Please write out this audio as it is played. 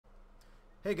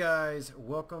Hey guys,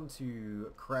 welcome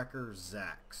to Cracker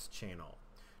Zach's channel.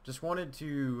 Just wanted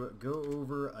to go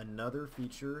over another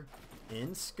feature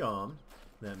in SCUM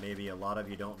that maybe a lot of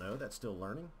you don't know, that's still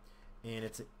learning, and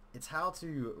it's how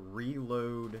to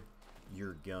reload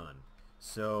your gun.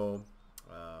 So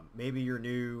maybe you're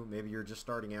new, maybe you're just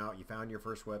starting out, you found your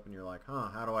first weapon, you're like,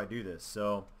 how do I do this?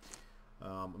 So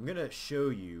I'm gonna show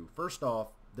you. First off,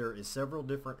 there is several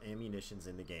different ammunitions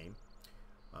in the game.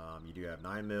 You do have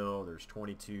 9mm, there's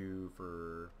 22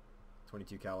 for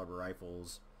 22 caliber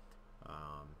rifles,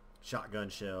 shotgun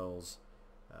shells.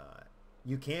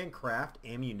 You can craft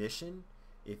ammunition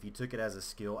if you took it as a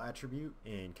skill attribute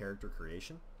in character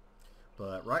creation.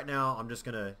 But right now I'm just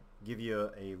going to give you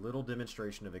a little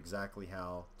demonstration of exactly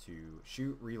how to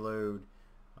shoot, reload,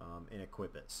 and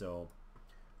equip it. So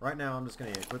right now I'm just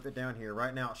going to equip it down here.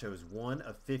 Right now it shows 1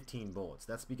 of 15 bullets.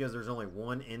 That's because there's only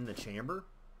 1 in the chamber.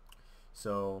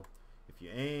 So if you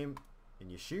aim and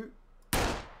you shoot,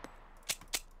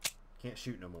 can't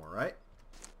shoot no more, right?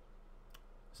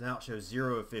 So now it shows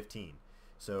 0 of 15.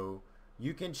 So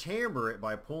you can chamber it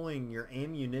by pulling your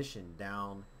ammunition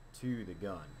down to the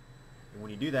gun. And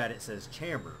when you do that, it says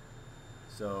chamber.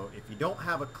 So if you don't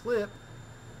have a clip,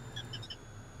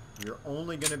 you're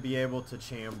only going to be able to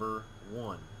chamber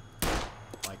 1,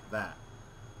 like that.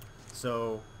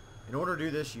 So in order to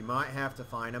do this, you might have to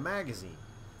find a magazine.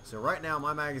 So right now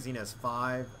my magazine has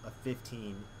 5 of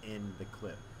 15 in the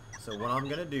clip. So what I'm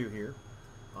going to do here,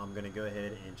 I'm going to go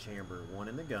ahead and chamber 1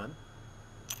 in the gun.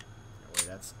 That way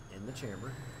that's in the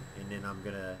chamber. And then I'm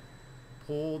going to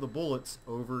pull the bullets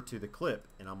over to the clip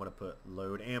and I'm going to put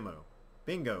load ammo.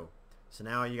 Bingo! So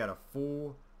now you got a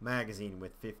full magazine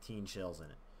with 15 shells in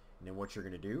it. And then what you're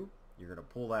going to do, you're going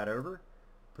to pull that over,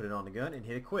 put it on the gun and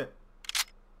hit equip.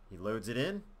 He loads it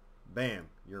in. Bam!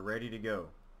 You're ready to go.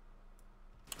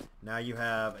 Now you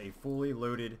have a fully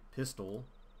loaded pistol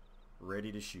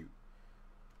ready to shoot.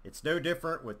 It's no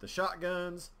different with the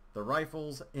shotguns, the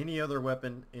rifles, any other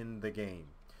weapon in the game.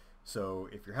 So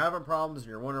if you're having problems and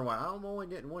you're wondering why I'm only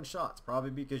getting 1 shot, it's probably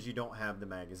because you don't have the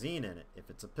magazine in it if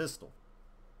it's a pistol.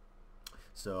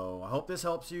 So I hope this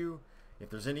helps you. If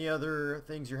there's any other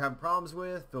things you're having problems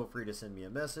with, feel free to send me a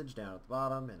message down at the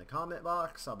bottom in the comment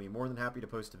box. I'll be more than happy to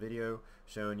post a video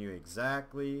showing you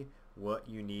exactly what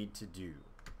you need to do.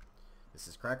 This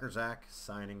is Cracker Zach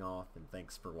signing off, and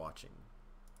thanks for watching.